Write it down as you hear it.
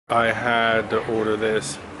I had to order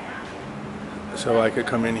this so I could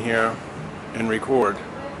come in here and record.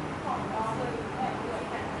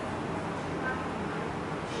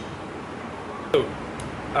 So,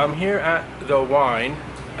 I'm here at the Wine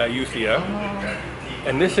Ayutthaya,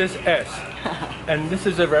 and this is S. And this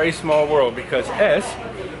is a very small world because S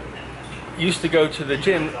used to go to the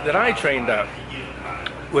gym that I trained at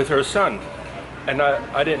with her son. And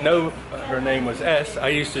I didn't know her name was S. I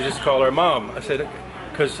used to just call her Mom. I said,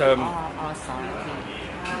 because... sorry.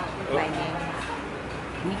 My name,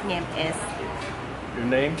 nickname is... Your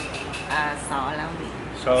name?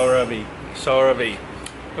 Saravi. Saravi.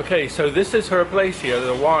 Okay, so this is her place here,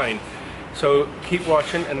 the Wine. So keep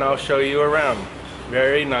watching and I'll show you around.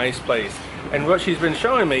 Very nice place. And what she's been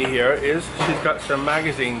showing me here is she's got some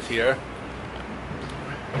magazines here.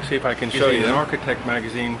 Let's see if I can show you. An architect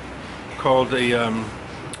magazine called the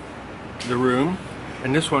Room,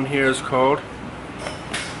 and this one here is called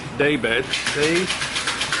Daybed. Daybed.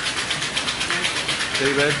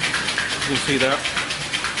 You can see that.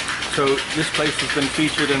 So this place has been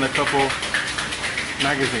featured in a couple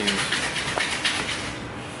magazines,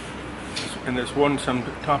 and it's won some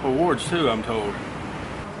top awards too, I'm told.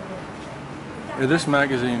 This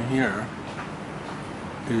magazine here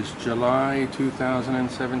is July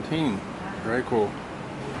 2017. Very cool.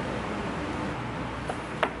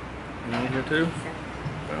 You here too?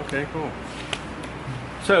 Okay, cool.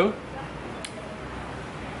 So,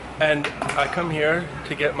 and I come here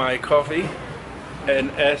to get my coffee, and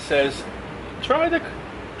S says, try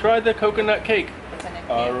the coconut cake.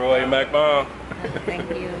 Roy McMahon. Thank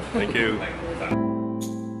you. Thank you.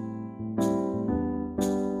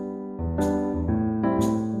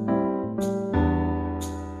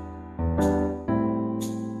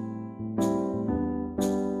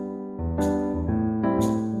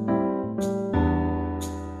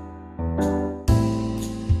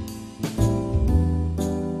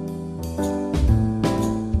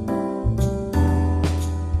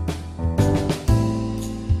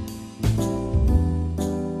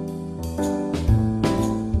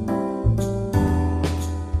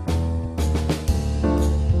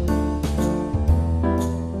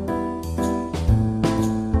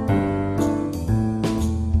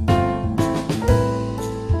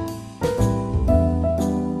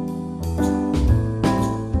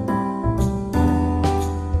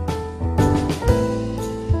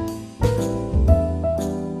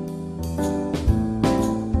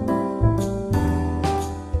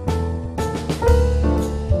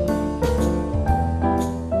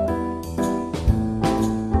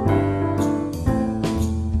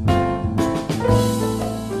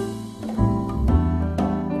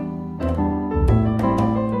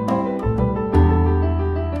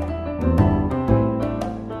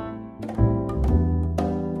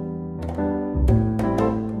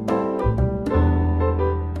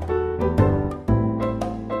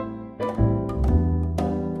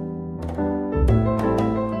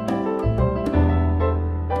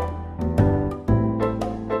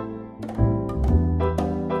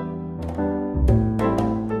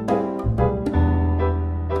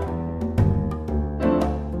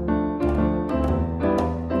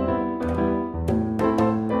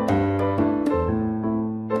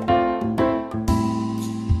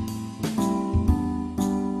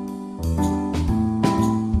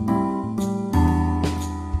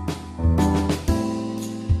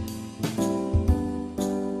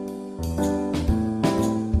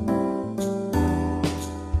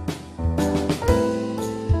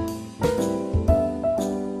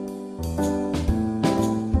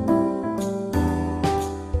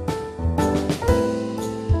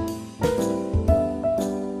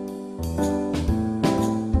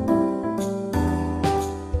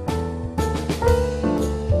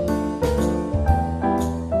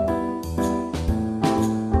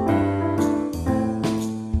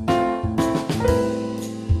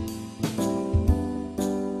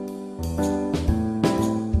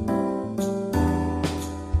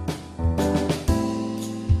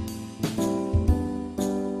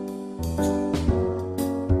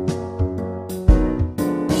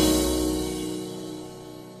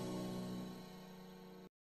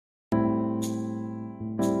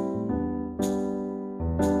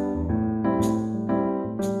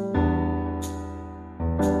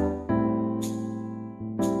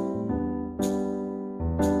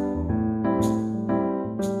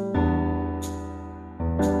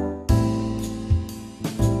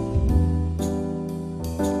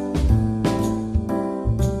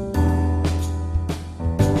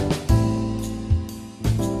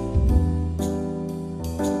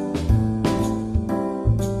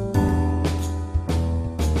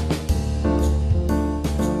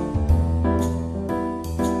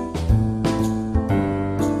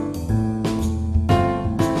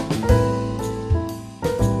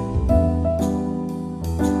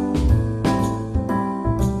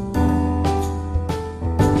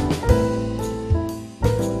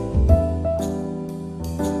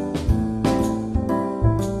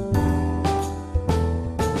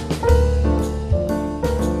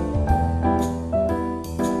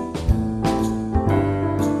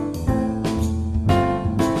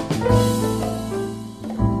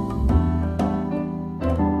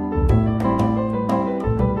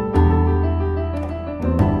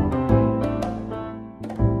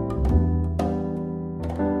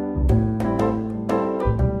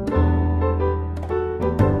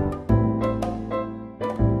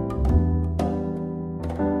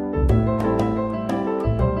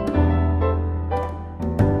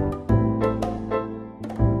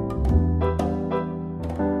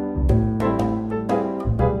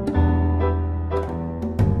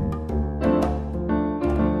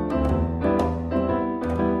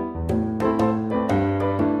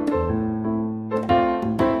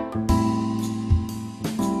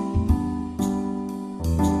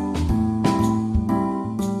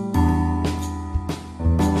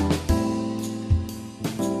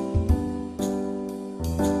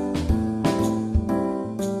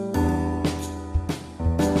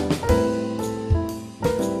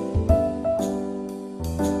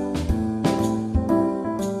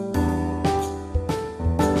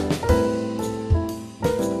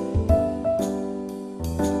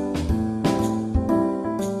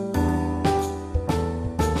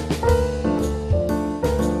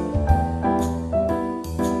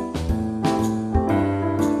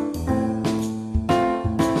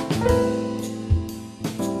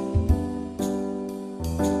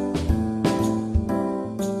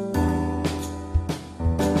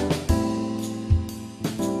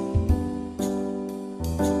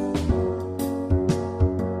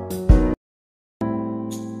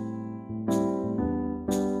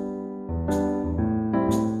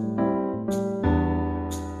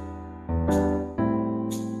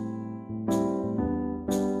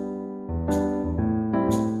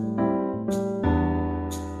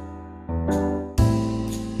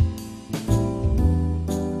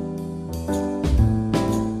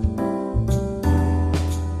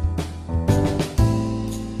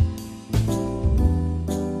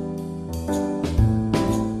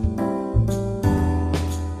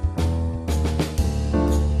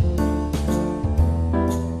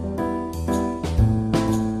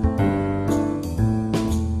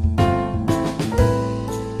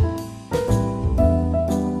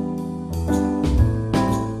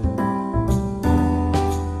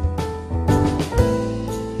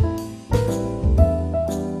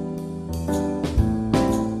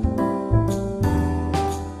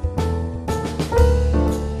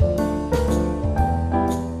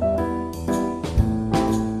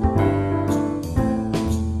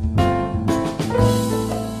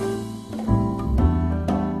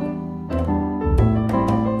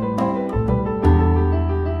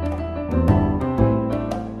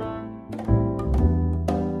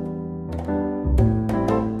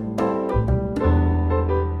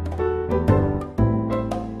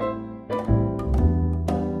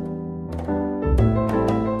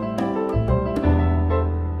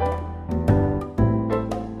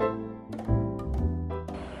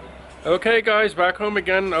 Okay guys, back home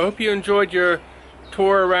again. I hope you enjoyed your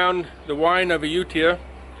tour around the Wine of Ayutthaya.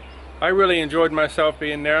 I really enjoyed myself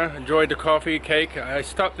being there, enjoyed the coffee, cake. I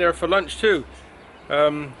stopped there for lunch too.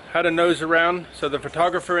 Had a nose around, so the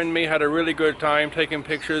photographer in me had a really good time taking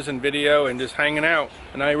pictures and video and just hanging out.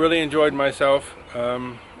 And I really enjoyed myself.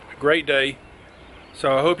 Great day.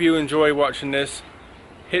 So I hope you enjoy watching this.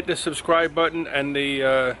 Hit the subscribe button and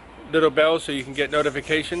the little bell so you can get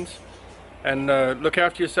notifications. And look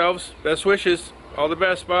after yourselves. Best wishes. All the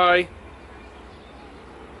best. Bye.